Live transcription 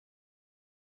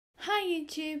Hi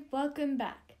YouTube, welcome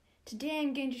back. Today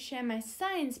I'm going to share my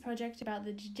science project about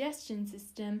the digestion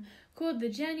system called The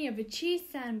Journey of a Cheese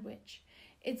Sandwich.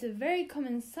 It's a very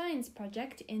common science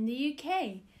project in the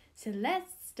UK, so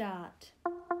let's start.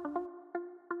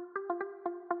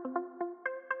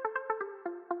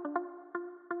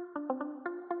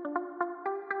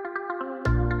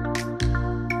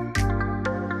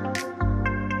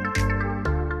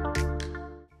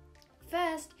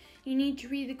 First, you need to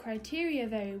read the criteria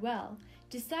very well.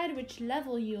 Decide which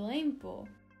level you'll aim for.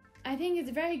 I think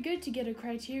it's very good to get a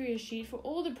criteria sheet for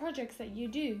all the projects that you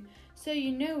do, so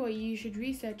you know what you should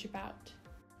research about.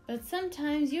 But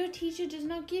sometimes your teacher does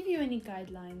not give you any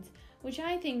guidelines, which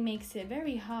I think makes it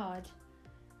very hard.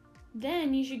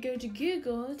 Then you should go to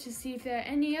Google to see if there are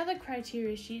any other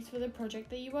criteria sheets for the project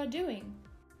that you are doing.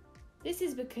 This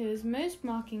is because most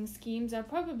marking schemes are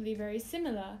probably very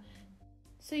similar,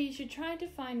 so you should try to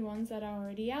find ones that are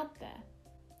already out there.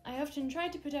 I often try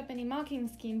to put up any marking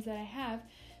schemes that I have,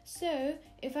 so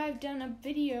if I've done a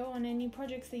video on any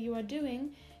projects that you are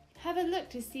doing, have a look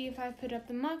to see if I've put up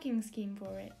the marking scheme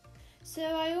for it. So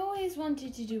I always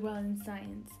wanted to do well in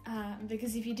science,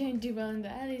 because if you don't do well in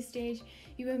the early stage,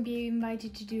 you won't be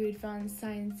invited to do advanced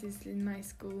sciences in my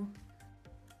school.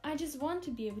 I just want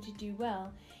to be able to do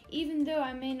well. Even though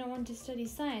I may not want to study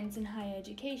science in higher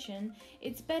education,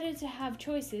 it's better to have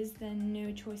choices than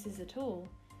no choices at all.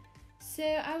 So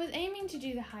I was aiming to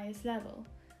do the highest level.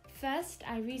 First,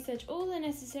 I researched all the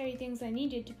necessary things I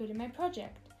needed to put in my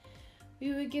project.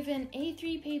 We were given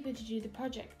A3 paper to do the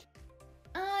project.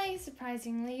 I,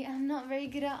 surprisingly, am not very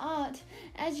good at art,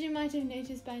 as you might have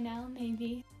noticed by now,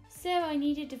 maybe. So I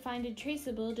needed to find a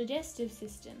traceable digestive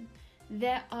system.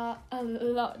 There are a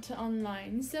lot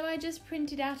online, so I just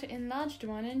printed out an enlarged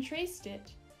one and traced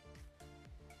it.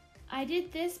 I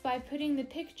did this by putting the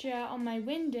picture on my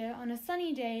window on a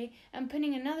sunny day and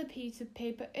putting another piece of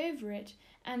paper over it,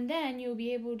 and then you'll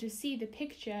be able to see the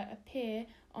picture appear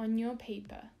on your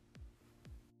paper.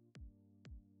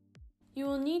 You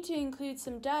will need to include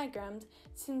some diagrams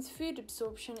since food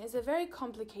absorption is a very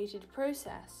complicated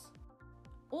process.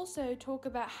 Also talk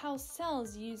about how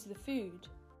cells use the food.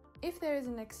 If there is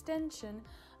an extension,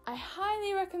 I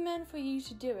highly recommend for you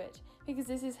to do it because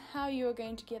this is how you are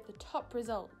going to get the top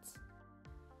results.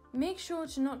 Make sure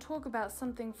to not talk about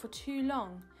something for too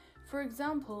long. For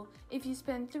example, if you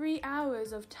spend 3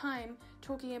 hours of time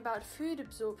talking about food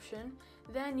absorption,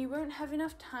 then you won't have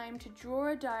enough time to draw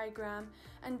a diagram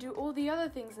and do all the other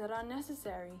things that are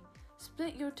necessary.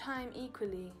 Split your time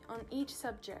equally on each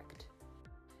subject.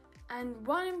 And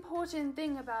one important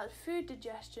thing about food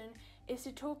digestion is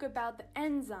to talk about the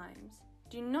enzymes.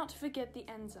 Do not forget the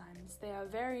enzymes, they are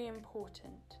very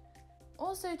important.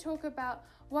 Also talk about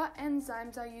what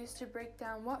enzymes are used to break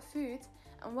down what foods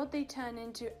and what they turn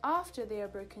into after they are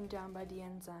broken down by the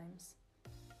enzymes.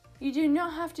 You do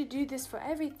not have to do this for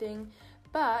everything,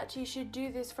 but you should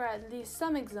do this for at least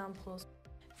some examples.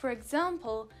 For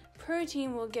example,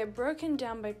 protein will get broken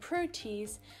down by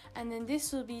protease, and then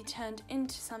this will be turned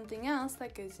into something else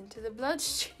that goes into the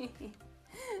bloodstream.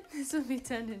 This will be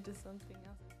turned into something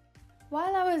else.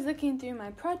 While I was looking through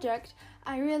my project,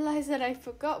 I realized that I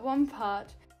forgot one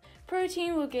part.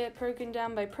 Protein will get broken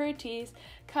down by protease,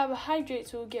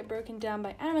 carbohydrates will get broken down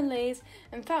by amylase,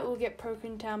 and fat will get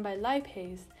broken down by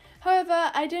lipase.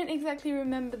 However, I don't exactly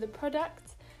remember the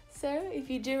products, so if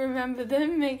you do remember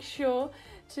them, make sure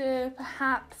to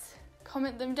perhaps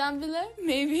comment them down below,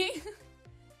 maybe.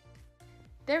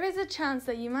 There is a chance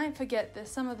that you might forget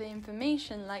some of the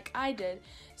information like I did,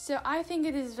 so I think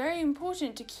it is very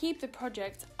important to keep the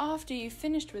projects after you've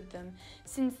finished with them,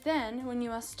 since then, when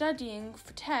you are studying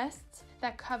for tests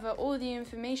that cover all the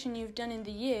information you've done in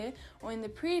the year or in the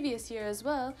previous year as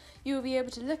well, you will be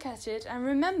able to look at it and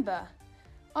remember.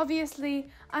 Obviously,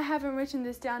 I haven't written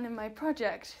this down in my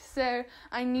project, so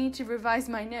I need to revise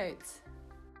my notes.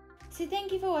 So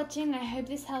thank you for watching. I hope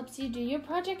this helps you do your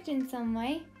project in some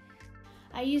way.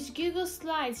 I used Google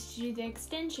Slides to do the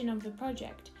extension of the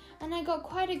project, and I got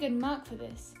quite a good mark for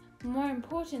this. More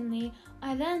importantly,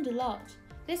 I learned a lot.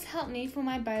 This helped me for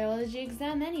my biology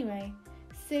exam anyway.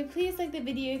 So please like the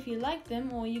video if you like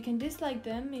them, or you can dislike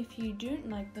them if you don't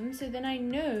like them, so then I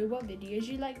know what videos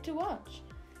you like to watch.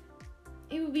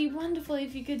 It would be wonderful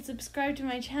if you could subscribe to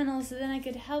my channel so then I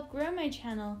could help grow my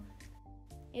channel.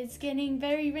 It's getting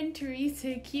very wintry,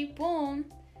 so keep warm.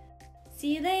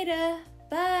 See you later.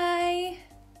 Bye!